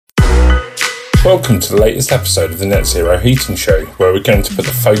Welcome to the latest episode of the Net Zero Heating Show, where we're going to put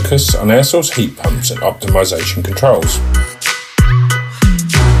the focus on air source heat pumps and optimisation controls.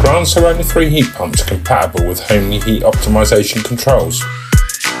 Grants are only 3 heat pumps compatible with homely heat optimisation controls.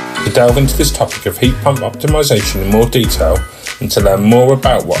 To delve into this topic of heat pump optimisation in more detail and to learn more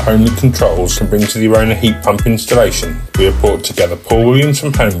about what homely controls can bring to your own heat pump installation, we have brought together Paul Williams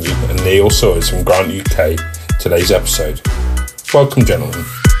from Homely and Neil Sawyers from Grant UK today's episode. Welcome, gentlemen.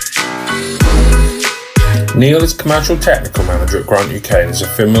 Neil is Commercial Technical Manager at Grant UK and is a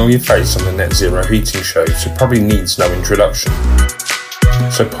familiar face on the Net Zero Heating Show, so probably needs no introduction.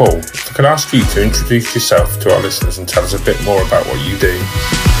 So Paul, if I could ask you to introduce yourself to our listeners and tell us a bit more about what you do.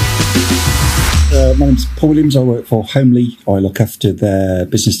 My name's Paul Williams. I work for Homely. I look after their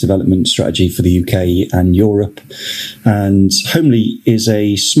business development strategy for the UK and Europe. And Homely is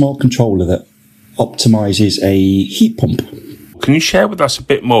a smart controller that optimises a heat pump. Can you share with us a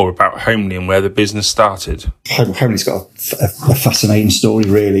bit more about Homely and where the business started? Homely's got a fascinating story,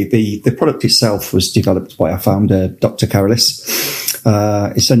 really. The product itself was developed by our founder, Dr. Carolis.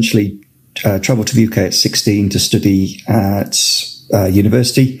 Essentially, travelled to the UK at 16 to study at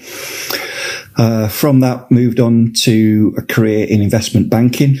university. From that, moved on to a career in investment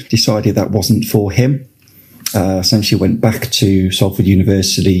banking. Decided that wasn't for him. Essentially went back to Salford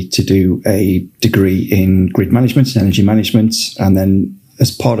University to do a degree in grid management and energy management. And then as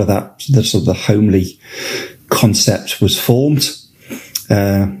part of that, the Homely concept was formed.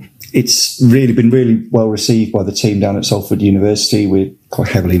 It's really been really well received by the team down at Salford University. We're quite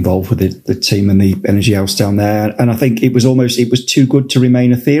heavily involved with the team and the energy house down there. And I think it was too good to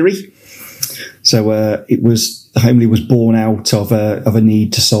remain a theory. So Homely was born out of a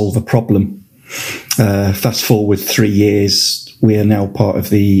need to solve a problem. Fast forward 3 years, we are now part of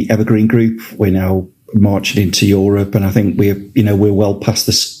the Evergreen Group. We're now marching into Europe, and I think we're well past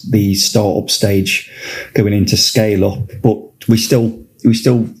the startup stage, going into scale up. But we're still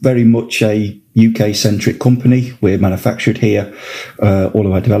very much a UK centric company. We're manufactured here. All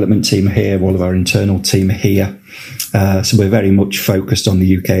of our development team are here. All of our internal team are here. So we're very much focused on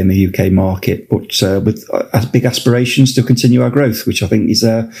the UK and the UK market, but with big aspirations to continue our growth, which I think is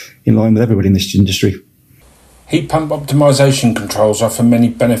in line with everybody in this industry. Heat pump optimisation controls offer many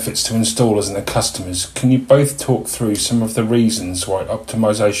benefits to installers and their customers. Can you both talk through some of the reasons why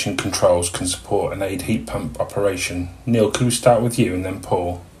optimisation controls can support and aid heat pump operation? Neil, could we start with you and then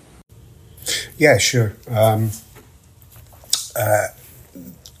Paul? Yeah, sure. I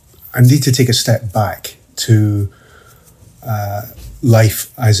need to take a step back to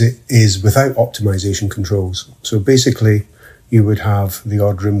life as it is without optimization controls. So basically, you would have the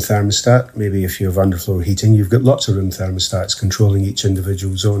odd room thermostat. Maybe if you have underfloor heating, you've got lots of room thermostats controlling each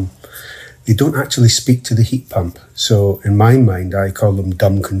individual zone. They don't actually speak to the heat pump. So in my mind, I call them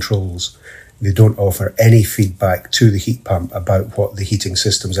dumb controls. They don't offer any feedback to the heat pump about what the heating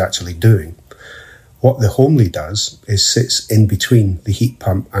system's actually doing. What the Homely does is sits in between the heat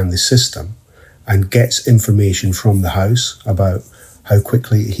pump and the system and gets information from the house about how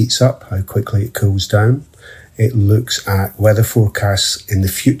quickly it heats up, how quickly it cools down. It looks at weather forecasts in the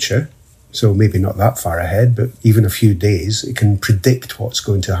future, so maybe not that far ahead, but even a few days. It can predict what's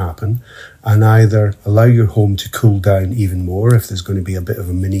going to happen and either allow your home to cool down even more if there's going to be a bit of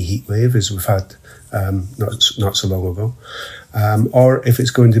a mini heat wave, as we've had not so long ago, or if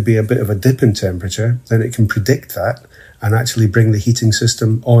it's going to be a bit of a dip in temperature, then it can predict that and actually bring the heating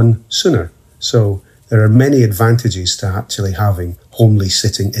system on sooner. So there are many advantages to actually having Homely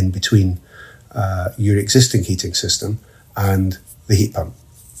sitting in between your existing heating system and the heat pump.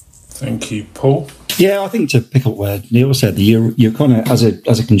 Thank you, Paul. Yeah, I think to pick up where Neil said, you're kind of as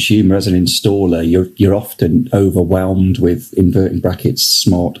a consumer, as an installer, you're often overwhelmed with, inverting brackets,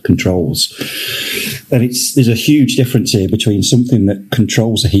 smart controls, and there's a huge difference here between something that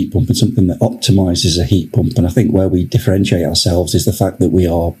controls a heat pump and something that optimizes a heat pump. And I think where we differentiate ourselves is the fact that we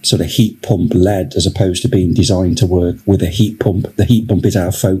are sort of heat pump led, as opposed to being designed to work with a heat pump. The heat pump is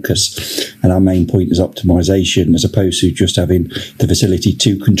our focus, and our main point is optimization, as opposed to just having the facility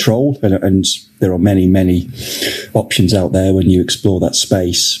to control. And there are many options out there when you explore that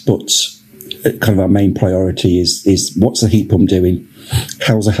space, but kind of our main priority is what's the heat pump doing,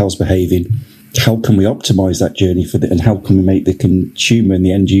 how's the house behaving, how can we optimize that journey and how can we make the consumer and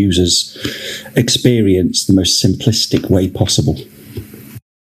the end users experience the most simplistic way possible.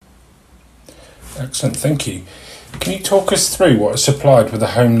 Excellent, thank you. Can you talk us through what is supplied with a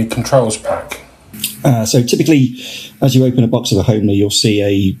Homely controls pack? So typically, as you open a box of a Homely, you'll see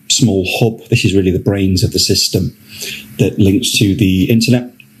a small hub. This is really the brains of the system that links to the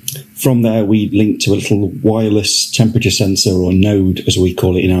internet. From there, we link to a little wireless temperature sensor, or node, as we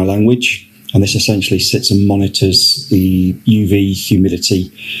call it in our language. And this essentially sits and monitors the UV,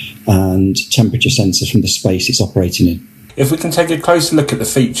 humidity and temperature sensors from the space it's operating in. If we can take a closer look at the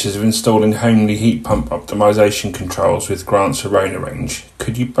features of installing homely heat pump optimisation controls with Grant's Arona range,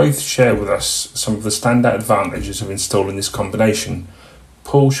 could you both share with us some of the standout advantages of installing this combination?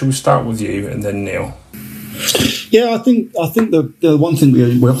 Paul, shall we start with you and then Neil? Yeah, I think the one thing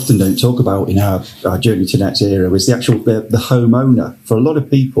we often don't talk about in our journey to net zero is the homeowner. For a lot of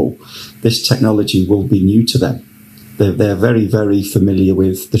people, this technology will be new to them. They're very, very familiar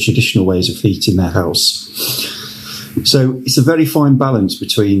with the traditional ways of heating their house. So it's a very fine balance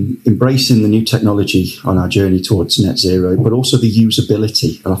between embracing the new technology on our journey towards net zero, but also the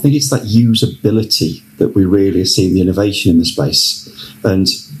usability. And I think it's that usability that we really are seeing the innovation in the space. And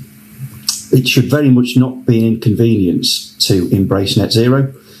it should very much not be an inconvenience to embrace net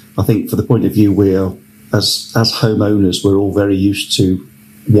zero. I think for the point of view as homeowners, we're all very used to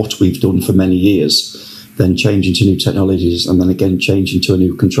what we've done for many years, then changing to new technologies and then again changing to a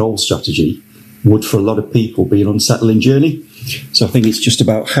new control strategy would for a lot of people be an unsettling journey. So I think it's just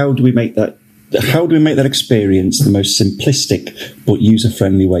about how do we make that experience the most simplistic but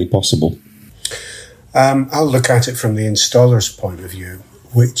user-friendly way possible. I'll look at it from the installer's point of view,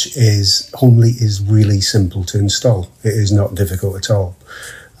 which is Homely is really simple to install. It is not difficult at all.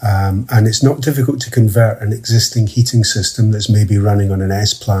 And it's not difficult to convert an existing heating system that's maybe running on an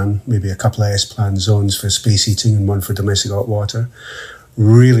S-plan, maybe a couple of S-plan zones for space heating and one for domestic hot water.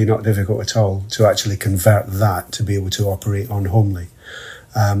 Really not difficult at all to actually convert that to be able to operate on Homely.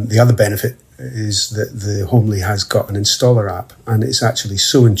 The other benefit is that the Homely has got an installer app, and it's actually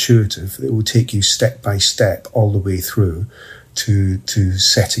so intuitive that it will take you step by step all the way through to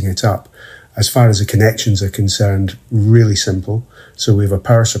setting it up. As far as the connections are concerned, really simple. So we have a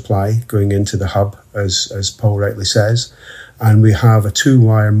power supply going into the hub, as Paul rightly says, and we have a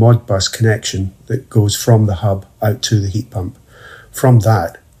 2-wire Modbus connection that goes from the hub out to the heat pump. From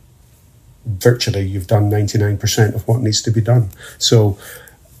that, virtually you've done 99% of what needs to be done. So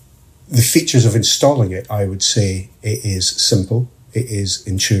the features of installing it, I would say it is simple, it is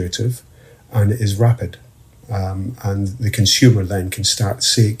intuitive, and it is rapid. And the consumer then can start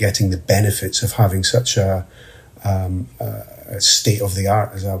getting the benefits of having such a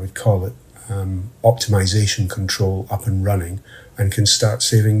state-of-the-art, as I would call it, optimization control up and running, and can start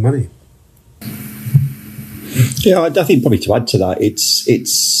saving money. Yeah, I think probably to add to that, it's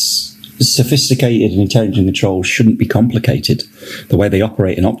sophisticated and intelligent controls shouldn't be complicated. The way they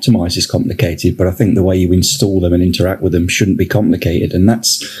operate and optimize is complicated, but I think the way you install them and interact with them shouldn't be complicated. And I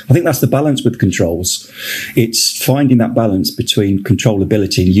think that's the balance with controls. It's finding that balance between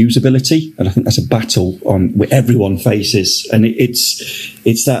controllability and usability. And I think that's a battle where everyone faces. And we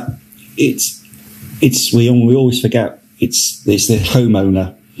always forget it's the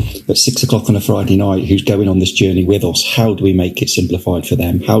homeowner at 6 o'clock on a Friday night who's going on this journey with us. How do we make it simplified for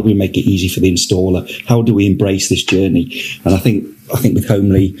them? How do we make it easy for the installer? How do we embrace this journey? And I think with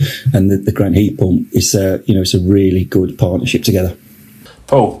Homely and the Grant Heat Pump, it's a really good partnership together.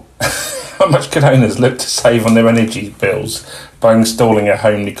 Paul, how much could owners look to save on their energy bills by installing a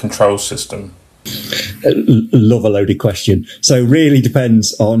Homely control system? Love a loaded question. So really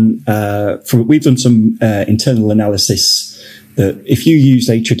depends on, we've done some internal analysis that if you used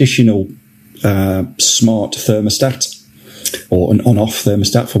a traditional smart thermostat, or an on-off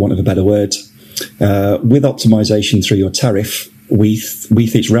thermostat for want of a better word, with optimization through your tariff, we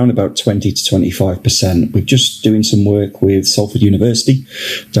think it's around about 20 to 25%. We're just doing some work with Salford University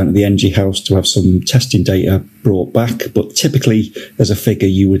down at the Energy House to have some testing data brought back, but typically as a figure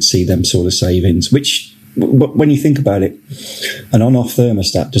you would see them sort of savings, which when you think about it, an on-off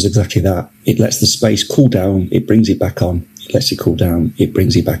thermostat does exactly that. It lets the space cool down, it brings it back on. It lets it cool down, it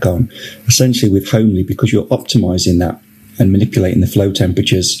brings it back on. Essentially with Homely, because you're optimizing that and manipulating the flow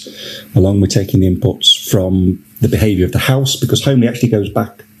temperatures, along with taking the inputs from the behavior of the house, because Homely actually goes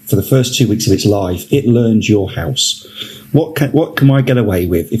back for the first 2 weeks of its life. It learns your house. What can I get away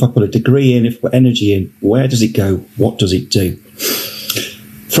with? If I put a degree in, if I put energy in, where does it go? What does it do?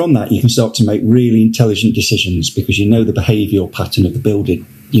 From that, you can start to make really intelligent decisions because you know the behavioural pattern of the building.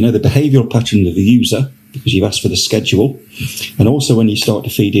 You know the behavioural pattern of the user because you've asked for the schedule. And also when you start to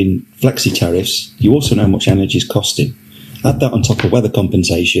feed in flexi tariffs, you also know how much energy is costing. Add that on top of weather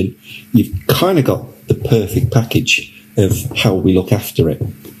compensation, you've kind of got the perfect package of how we look after it.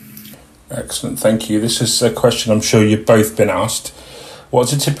 Excellent, thank you. This is a question I'm sure you've both been asked.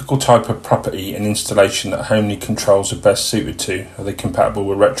 What's a typical type of property and installation that Homely controls are best suited to? Are they compatible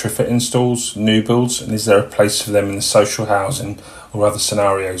with retrofit installs, new builds, and is there a place for them in the social housing or other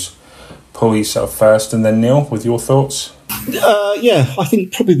scenarios? Paul, yourself first, and then Neil, with your thoughts. I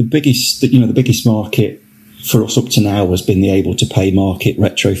think probably the biggest market for us up to now has been the able to pay market,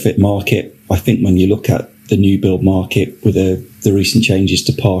 retrofit market. I think when you look at the new build market with the recent changes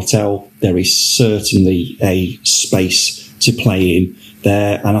to Part L, there is certainly a space to play in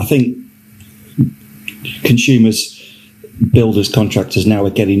there. And I think consumers, builders, contractors now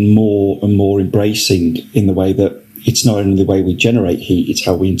are getting more and more embracing in the way that it's not only the way we generate heat, it's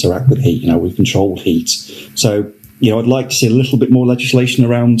how we interact with heat, how we control heat. So, I'd like to see a little bit more legislation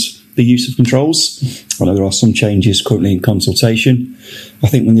around the use of controls. I know there are some changes currently in consultation. I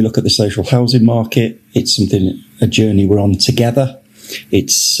think when you look at the social housing market, it's a journey we're on together.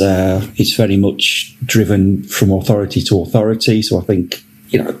 It's very much driven from authority to authority. So I think,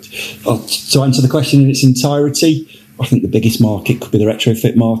 to answer the question in its entirety, I think the biggest market could be the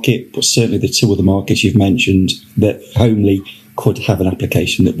retrofit market, but certainly the two other markets you've mentioned, that Homely could have an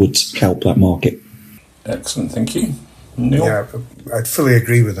application that would help that market. Excellent, thank you. Neil? Yeah, I'd fully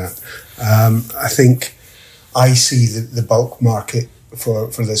agree with that. I think I see the bulk market for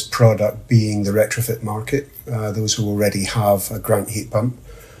this product being the retrofit market, those who already have a grant heat pump.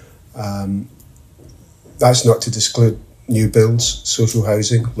 That's not to exclude new builds, social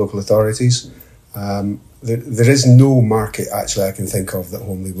housing, local authorities. There is no market, actually, I can think of that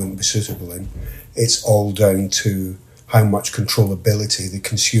Homely wouldn't be suitable in. It's all down to how much controllability the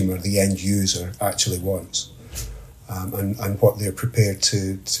consumer, the end user, actually wants. And what they're prepared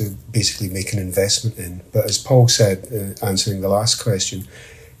to basically make an investment in. But as Paul said, answering the last question,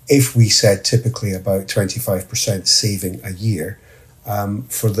 if we said typically about 25% saving a year,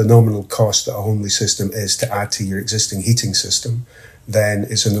 for the nominal cost that a Homely system is to add to your existing heating system, then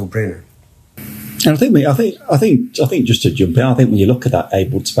it's a no-brainer. And I think just to jump in, I think when you look at that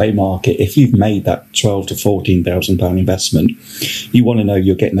able to pay market, if you've made that £12,000 to £14,000 investment, you want to know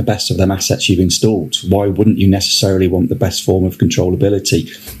you're getting the best of them assets you've installed. Why wouldn't you necessarily want the best form of controllability?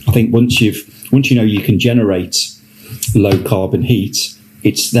 I think once you know you can generate low carbon heat,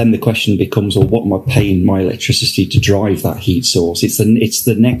 it's then the question becomes, well, what am I paying my electricity to drive that heat source? It's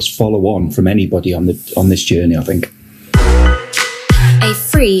the next follow on from anybody on this journey, I think. A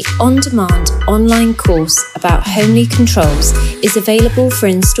free, on-demand online course about Homely controls is available for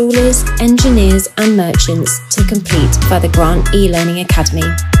installers, engineers and merchants to complete by the Grant e-Learning Academy.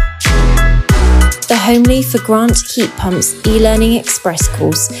 The Homely for Grant Heat Pumps e-Learning Express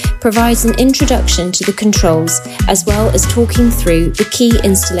course provides an introduction to the controls as well as talking through the key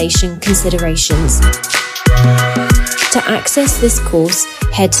installation considerations. To access this course,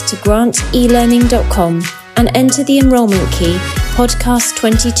 head to grantelearning.com and enter the enrolment key podcast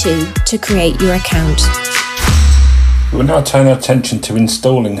 22 to create your account. We will now turn our attention to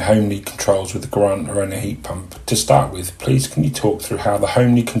installing Homely controls with a grant or a heat pump. To start with, please can you talk through how the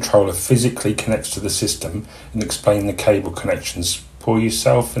Homely controller physically connects to the system and explain the cable connections? Paul,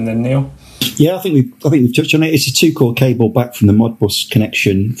 yourself, and then Neil. Yeah, I think we've touched on it. It's a 2-core cable back from the Modbus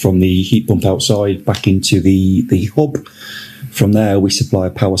connection from the heat pump outside back into the hub. From there, we supply a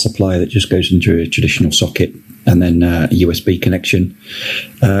power supply that just goes into a traditional socket and then a USB connection.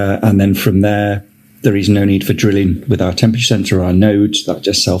 And then from there is no need for drilling with our temperature sensor or our nodes. That's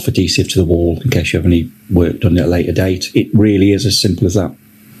just self-adhesive to the wall in case you have any work done at a later date. It really is as simple as that.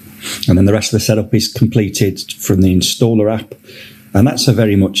 And then the rest of the setup is completed from the installer app. And that's a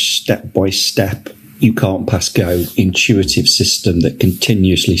very much step-by-step, you can't pass go, intuitive system that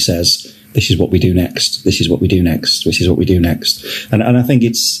continuously says, this is what we do next, this is what we do next, this is what we do next. And I think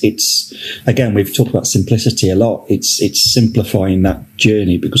it's again, we've talked about simplicity a lot. It's simplifying that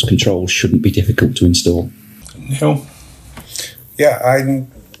journey because controls shouldn't be difficult to install. Neil? I'm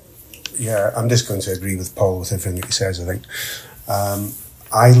just going to agree with Paul with everything that he says, I think.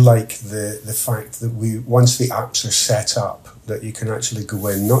 I like the fact that once the apps are set up, that you can actually go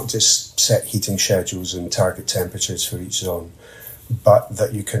in, not just set heating schedules and target temperatures for each zone, but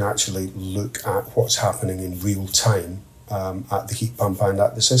that you can actually look at what's happening in real time at the heat pump and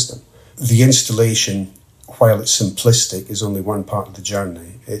at the system. The installation, while it's simplistic, is only one part of the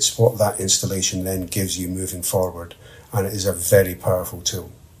journey. It's what that installation then gives you moving forward, and it is a very powerful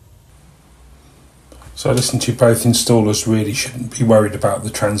tool. So I listen to both installers really shouldn't be worried about the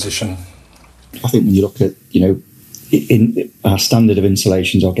transition. I think when you look at, in our standard of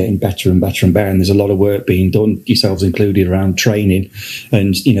installations are getting better and better and better, and there's a lot of work being done, yourselves included, around training.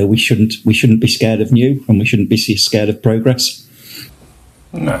 And we shouldn't be scared of new, and we shouldn't be scared of progress.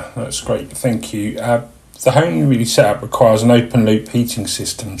 No, that's great. Thank you. The Homely really setup requires an open loop heating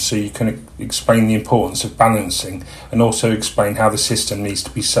system, so you can explain the importance of balancing and also explain how the system needs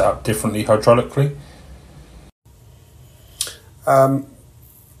to be set up differently hydraulically.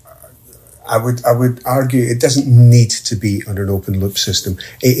 I would argue it doesn't need to be on an open loop system.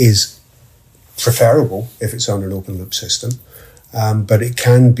 It is preferable if it's on an open loop system, but it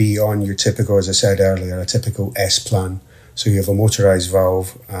can be on your typical, as I said earlier, a typical S-plan. So you have a motorized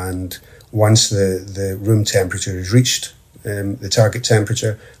valve, and once the room temperature is reached, the target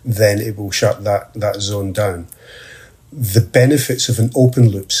temperature, then it will shut that zone down. The benefits of an open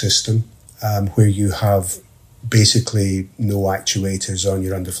loop system, where you have basically no actuators on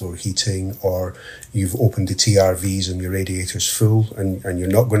your underfloor heating, or you've opened the TRVs and your radiator's full and you're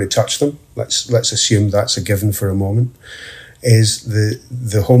not going to touch them, let's assume that's a given for a moment, is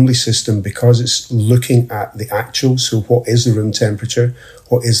the Homely system, because it's looking at the actual, so what is the room temperature,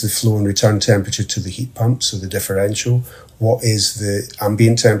 what is the flow and return temperature to the heat pump, so the differential, what is the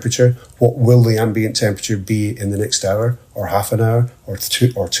ambient temperature, what will the ambient temperature be in the next hour or half an hour or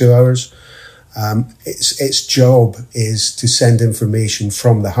 2 hours. Its job is to send information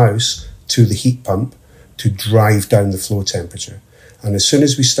from the house to the heat pump to drive down the flow temperature. And as soon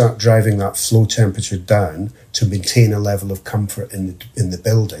as we start driving that flow temperature down to maintain a level of comfort in the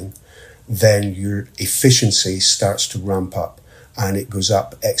building, then your efficiency starts to ramp up, and it goes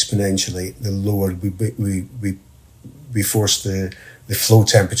up exponentially the lower we force the flow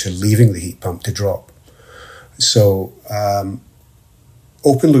temperature leaving the heat pump to drop. So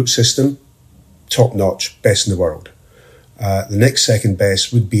open loop system, top notch, best in the world. The next second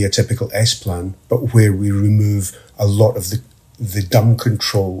best would be a typical S-plan, but where we remove a lot of the dumb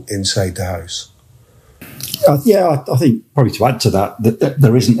control inside the house. I think probably to add to that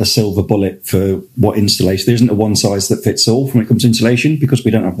there isn't a silver bullet for what installation. There isn't a one size that fits all when it comes to installation, because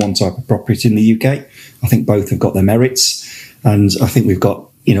we don't have one type of property in the UK. I think both have got their merits, and I think we've got,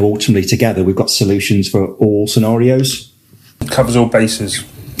 ultimately together, we've got solutions for all scenarios. It covers all bases.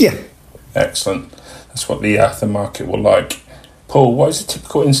 Yeah. Excellent. That's what the market will like. Paul, what is the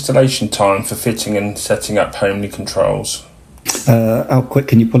typical installation time for fitting and setting up Homely controls? How quick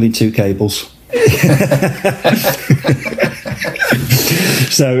can you pull in 2 cables?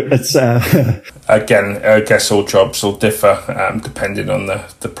 So it's again, I guess all jobs will differ depending on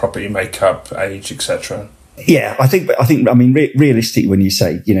the property makeup, age, etc. Yeah, I think. Realistically, when you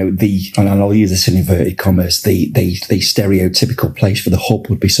say, and I'll use this in inverted commas, the stereotypical place for the hub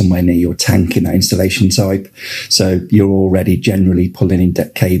would be somewhere near your tank in that installation type. So you're already generally pulling in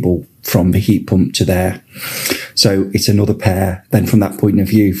cable from the heat pump to there. So it's another pair. Then from that point of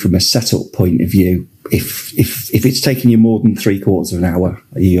view, from a setup point of view, if it's taking you more than 3/4 of an hour,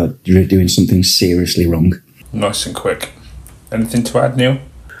 you're doing something seriously wrong. Nice and quick. Anything to add, Neil?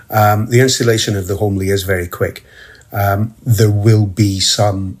 The installation of the Homely is very quick. There will be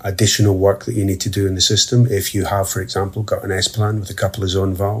some additional work that you need to do in the system. If you have, for example, got an S-plan with a couple of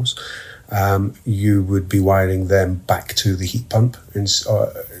zone valves, you would be wiring them back to the heat pump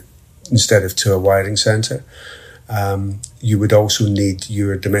instead of to a wiring centre. You would also need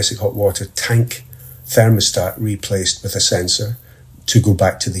your domestic hot water tank thermostat replaced with a sensor to go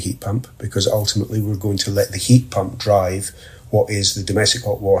back to the heat pump, because ultimately we're going to let the heat pump drive what is the domestic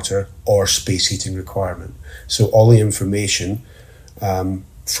hot water or space heating requirement. So all the information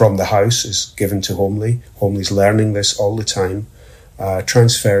from the house is given to Homely. Homely's learning this all the time,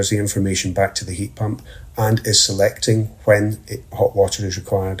 transfers the information back to the heat pump, and is selecting when hot water is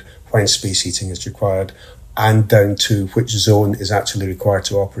required, when space heating is required, and down to which zone is actually required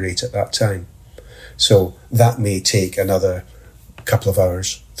to operate at that time. So that may take another couple of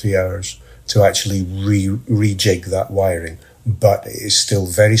hours, 3 hours, to actually rejig that wiring. But it is still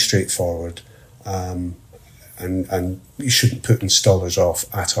very straightforward, and you shouldn't put installers off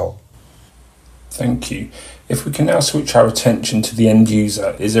at all. Thank you. If we can now switch our attention to the end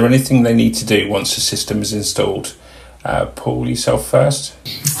user, is there anything they need to do once the system is installed? Paul, yourself first.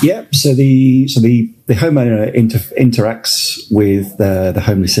 Yeah. So the homeowner interacts with the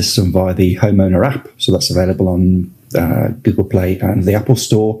Homely system via the homeowner app. So that's available on Google Play and the Apple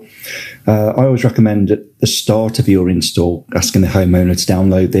Store. I always recommend at the start of your install asking the homeowner to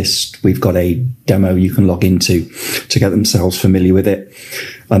download this. We've got a demo you can log into to get themselves familiar with it.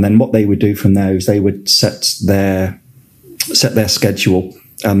 And then what they would do from there is they would set their schedule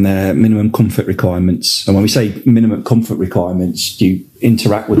and their minimum comfort requirements. And when we say minimum comfort requirements, you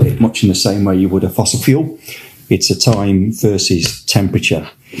interact with it much in the same way you would a fossil fuel. It's a time versus temperature.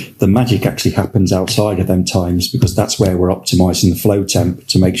 The magic actually happens outside of them times, because that's where we're optimizing the flow temp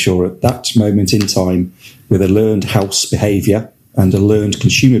to make sure at that moment in time, with a learned house behavior and a learned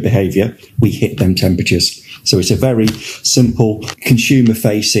consumer behavior, we hit them temperatures. So it's a very simple consumer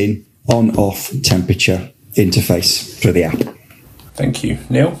facing on-off temperature interface through the app. Thank you.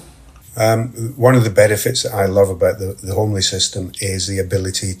 Neil? One of the benefits that I love about the Homely system is the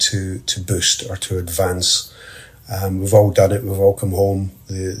ability to boost or to advance. We've all done it. We've all come home.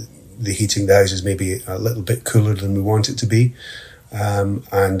 The heating of the house is maybe a little bit cooler than we want it to be,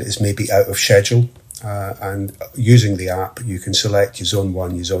 and it's maybe out of schedule. And using the app, you can select your zone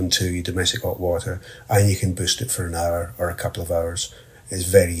 1, your zone 2, your domestic hot water, and you can boost it for an hour or a couple of hours. It's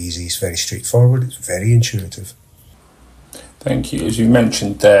very easy. It's very straightforward. It's very intuitive. Thank you. As you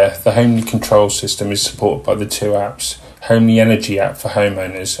mentioned there, the Homely Control System is supported by the 2 apps, Homely Energy app for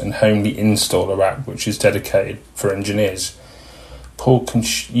homeowners and Homely Installer app, which is dedicated for engineers. Paul, can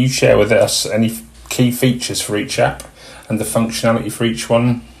you share with us any key features for each app and the functionality for each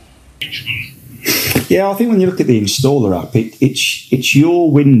one? Yeah, I think when you look at the installer app, it's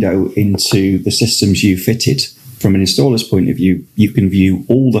your window into the systems you fitted. From an installer's point of view, you can view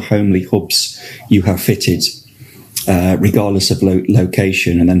all the Homely hubs you have fitted, regardless of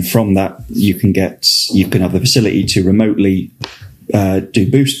location, and then from that you can have the facility to remotely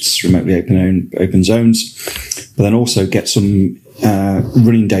do boosts, remotely open zones, but then also get some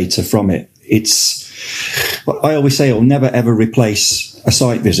running data from it. I always say it'll never ever replace a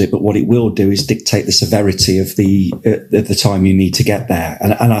site visit, but what it will do is dictate the severity of the time you need to get there.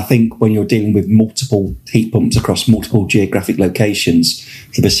 And I think when you're dealing with multiple heat pumps across multiple geographic locations,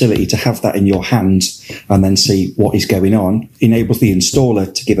 the facility to have that in your hand and then see what is going on enables the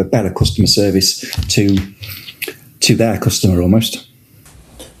installer to give a better customer service to their customer almost.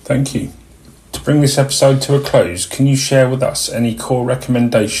 Thank you. To bring this episode to a close, can you share with us any core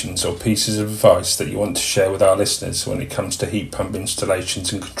recommendations or pieces of advice that you want to share with our listeners when it comes to heat pump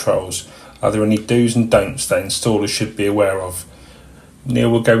installations and controls? Are there any do's and don'ts that installers should be aware of?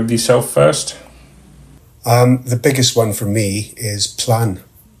 Neil, we'll go with yourself first. The biggest one for me is plan.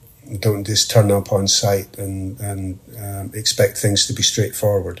 Don't just turn up on site and expect things to be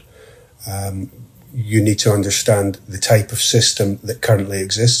straightforward. You need to understand the type of system that currently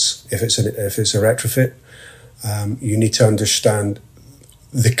exists. If it's a retrofit, you need to understand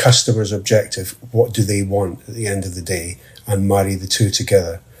the customer's objective. What do they want at the end of the day, and marry the two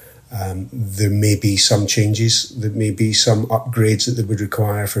together. There may be some changes. There may be some upgrades that they would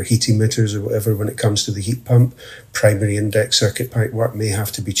require for heat emitters or whatever when it comes to the heat pump. Primary index circuit pipe work may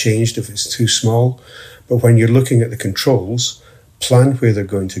have to be changed if it's too small. But when you're looking at the controls, plan where they're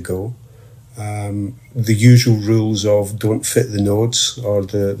going to go. The usual rules of don't fit the nodes or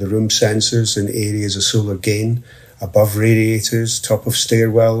the room sensors in areas of solar gain, above radiators, top of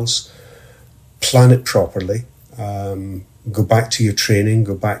stairwells. Plan it properly. Go back to your training,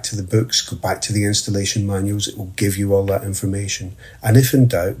 go back to the books, go back to the installation manuals. It will give you all that information. And if in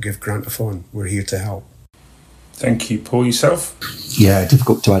doubt, give Grant a phone. We're here to help. Thank you. Paul, yourself? Yeah,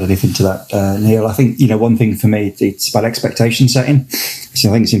 difficult to add anything to that, Neil. I think, one thing for me, it's about expectation setting. So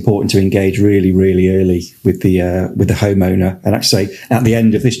I think it's important to engage really, really early with the homeowner and actually say, at the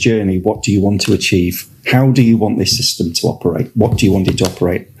end of this journey, what do you want to achieve? How do you want this system to operate? What do you want it to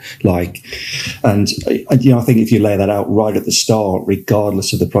operate like? And, I think if you lay that out right at the start,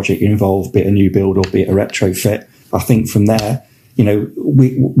 regardless of the project you're involved, be it a new build or be it a retrofit, I think from there,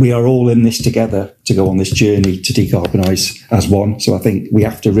 we are all in this together to go on this journey to decarbonise as one. So I think we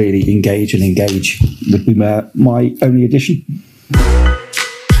have to really engage would be my only addition.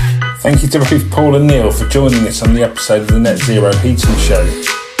 Thank you to both Paul and Neil for joining us on the episode of the Net Zero Heating Show.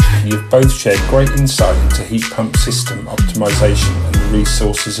 You've both shared great insight into heat pump system optimisation and the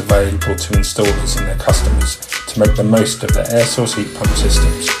resources available to installers and their customers to make the most of their air source heat pump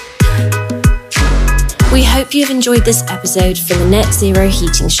systems. We hope you've enjoyed this episode from the Net Zero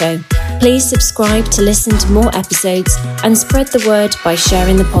Heating Show. Please subscribe to listen to more episodes and spread the word by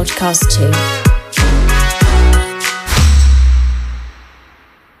sharing the podcast too.